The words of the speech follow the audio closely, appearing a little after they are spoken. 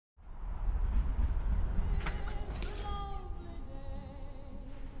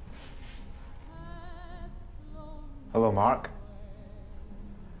Hello, Mark.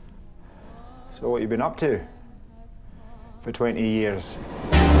 So what have you been up to for 20 years?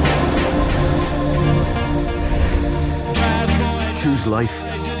 Choose life.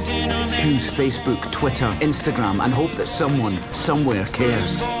 Choose Facebook, Twitter, Instagram, and hope that someone, somewhere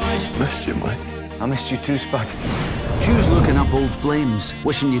cares. Missed you, mate. I missed you too, Spud. Choose looking up old flames,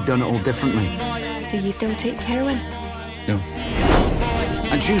 wishing you'd done it all differently. Do you still take heroin? No.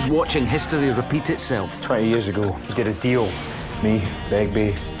 And choose watching history repeat itself. 20 years ago, we did a deal. Me,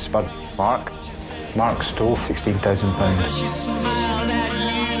 Begbie, Spud, Mark. Mark stole £16,000.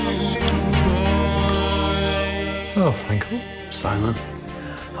 Oh, Franco. Simon,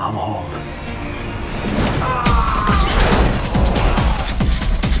 I'm home.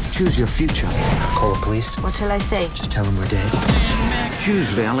 Choose your future. Call the police. What shall I say? Just tell them we're dead.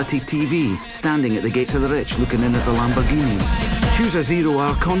 Choose reality TV, standing at the gates of the rich, looking in at the Lamborghinis. Choose a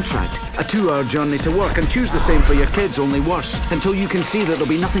 0-hour contract, a 2-hour journey to work, and choose the same for your kids, only worse, until you can see that there'll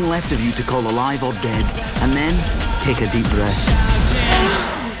be nothing left of you to call alive or dead. And then, take a deep breath.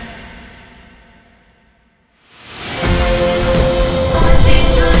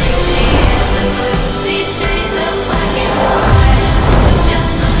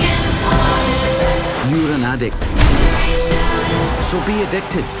 You're an addict. So be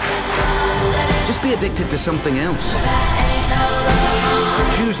addicted. Just be addicted to something else.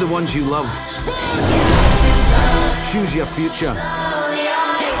 Choose the ones you love. Choose your future.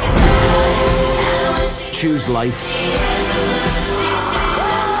 Choose life.